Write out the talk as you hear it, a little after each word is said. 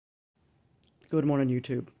Good morning,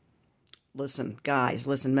 YouTube. Listen, guys,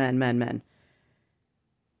 listen, men.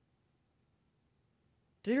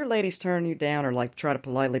 Do your ladies turn you down or, like, try to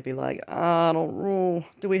politely be like, I don't rule.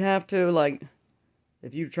 Do we have to? Like,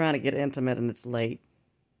 if you're trying to get intimate and it's late,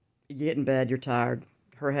 you get in bed, you're tired,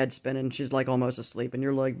 her head's spinning, she's, like, almost asleep, and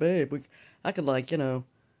you're like, babe, I could, like,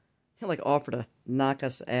 like, offer to knock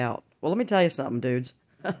us out. Well, let me tell you something, dudes.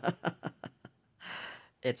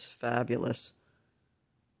 It's fabulous.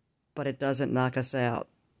 But it doesn't knock us out.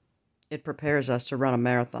 It prepares us to run a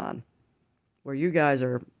marathon. Where you guys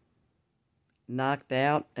are knocked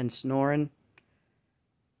out and snoring,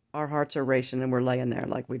 our hearts are racing and we're laying there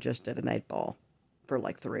like we just did an 8-ball for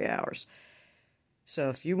like 3 hours. So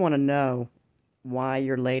if you want to know why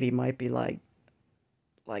your lady might be like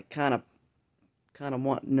kind of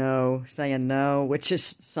saying no, which is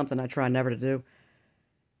something I try never to do,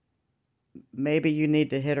 maybe you need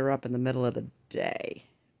to hit her up in the middle of the day.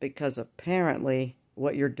 Because apparently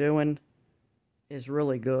what you're doing is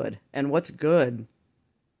really good. And what's good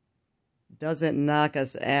doesn't knock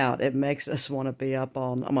us out. It makes us want to be up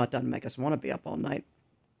all night. Well, it doesn't make us want to be up all night.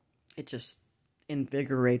 It just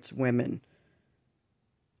invigorates women.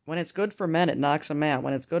 When it's good for men, it knocks them out.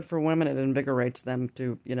 When it's good for women, it invigorates them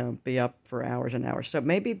to, be up for hours and hours. So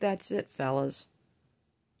maybe that's it, fellas.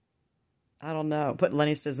 I don't know. But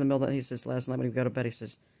Lenny says in the middle of the night, he says last night when we go to bed, he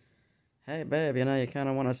says, hey, babe, you kind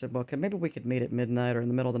of want to... I said, well, maybe we could meet at midnight or in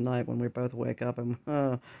the middle of the night when we both wake up. And,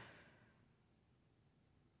 well,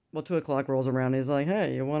 2 o'clock rolls around, and he's like,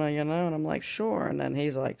 hey, you want to, And I'm like, sure. And then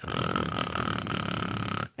he's like...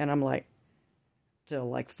 And I'm like, till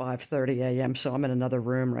like 5:30 a.m., so I'm in another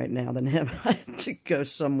room right now than him. I had to go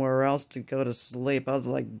somewhere else to go to sleep. I was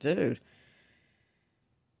like, dude.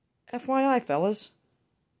 FYI, fellas.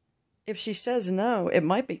 If she says no, it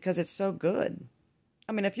might be because it's so good.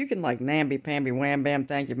 I mean, if you can, like, namby-pamby, wham-bam,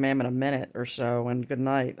 thank you, ma'am, in a minute or so, and good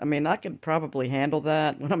night. I mean, I could probably handle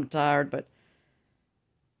that when I'm tired, but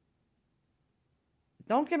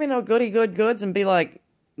don't give me no goody-good-goods and be like,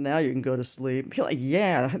 now you can go to sleep. Be like,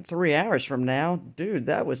 yeah, 3 hours from now. Dude,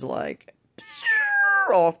 that was, like,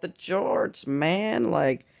 off the charts, man.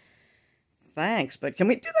 Like, thanks, but can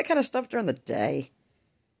we do that kind of stuff during the day?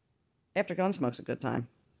 After Gunsmoke's a good time.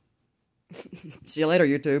 See you later,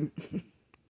 YouTube.